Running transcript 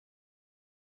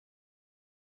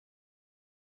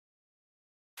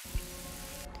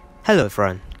Hello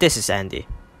everyone, this is Andy.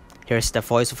 Here's the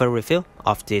voiceover review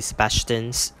of the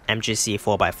Sebastian's MGC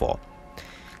 4x4.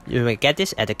 You will get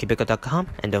this at TheCubicle.com,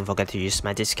 and don't forget to use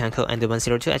my discount code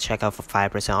AND102 at checkout for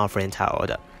 5% off your entire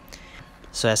order.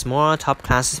 So as more top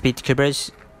class speed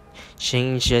tubers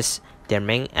changes their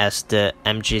main as the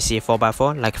MGC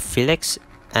 4x4 like Felix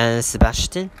and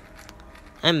Sebastian,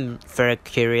 I'm very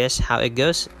curious how it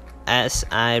goes. As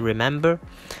I remember,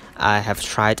 I have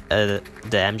tried the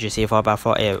MGC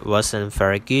 4x4, it wasn't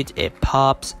very good, it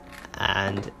pops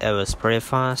and it was pretty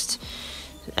fast.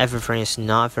 Everything is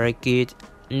not very good.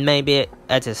 Maybe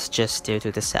it is just due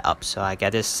to the setup, so I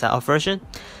get this setup version.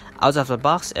 Out of the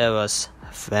box, it was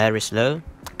very slow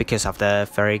because of the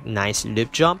very nice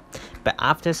loop job, but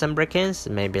after some break-ins,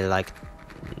 maybe like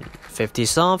 50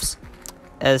 solves,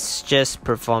 it just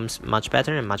performs much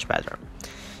better and much better.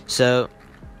 So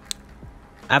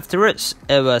afterwards,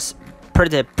 it was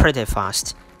pretty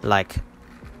fast, like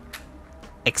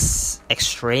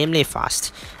extremely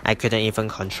fast. I couldn't even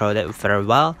control it very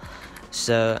well.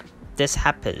 So this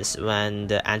happens when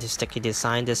the anti-sticky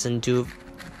design doesn't do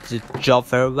the job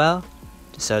very well.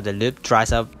 So the loop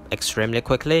dries up extremely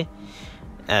quickly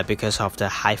because of the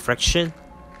high friction.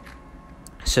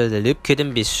 So the loop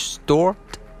couldn't be stored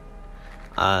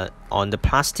on the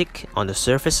plastic, on the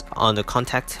surface, on the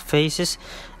contact faces,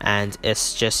 and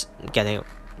it's just getting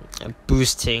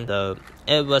boosting. So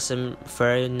it was a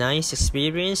very nice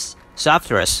experience. So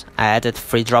afterwards, I added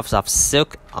 3 drops of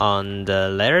silk on the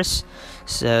layers,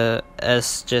 so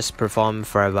it's just performed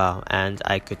very well, and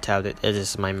I could tell that it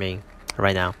is my main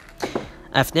right now.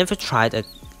 I've never tried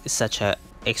such a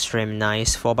extreme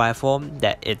nice 4x4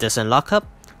 that it doesn't lock up,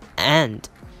 and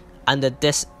under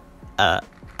this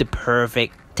the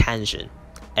perfect tension,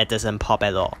 it doesn't pop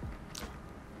at all.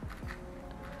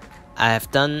 I have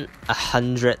done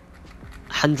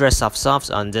hundreds of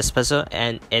solves on this puzzle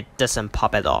and it doesn't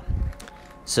pop at all.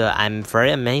 So I'm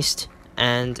very amazed,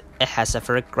 and it has a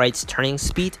very great turning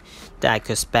speed that I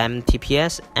could spam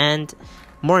TPS, and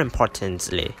more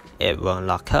importantly, it won't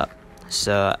lock up.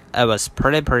 So it was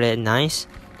pretty nice.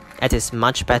 It is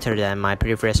much better than my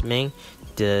previous main,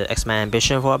 the X-Men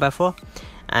Ambition 4x4.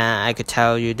 I could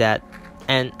tell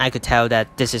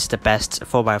that this is the best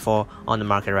 4x4 on the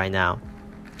market right now.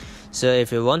 So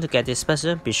if you want to get this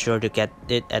puzzle, be sure to get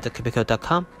it at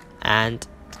TheCubicle.com, and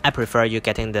I prefer you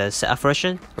getting the setup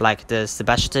version like the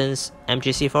Sebastian's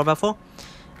MGC 4x4,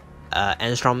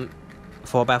 Angstrom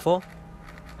 4x4,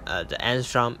 the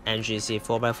Angstrom MGC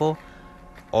 4x4,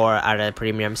 or other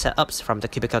premium setups from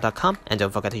TheCubicle.com, and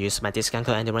don't forget to use my discount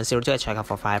code AND102 at checkout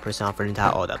for 5% off your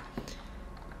entire order.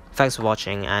 Thanks for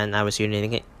watching, and I will see you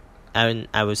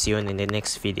in the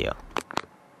next video.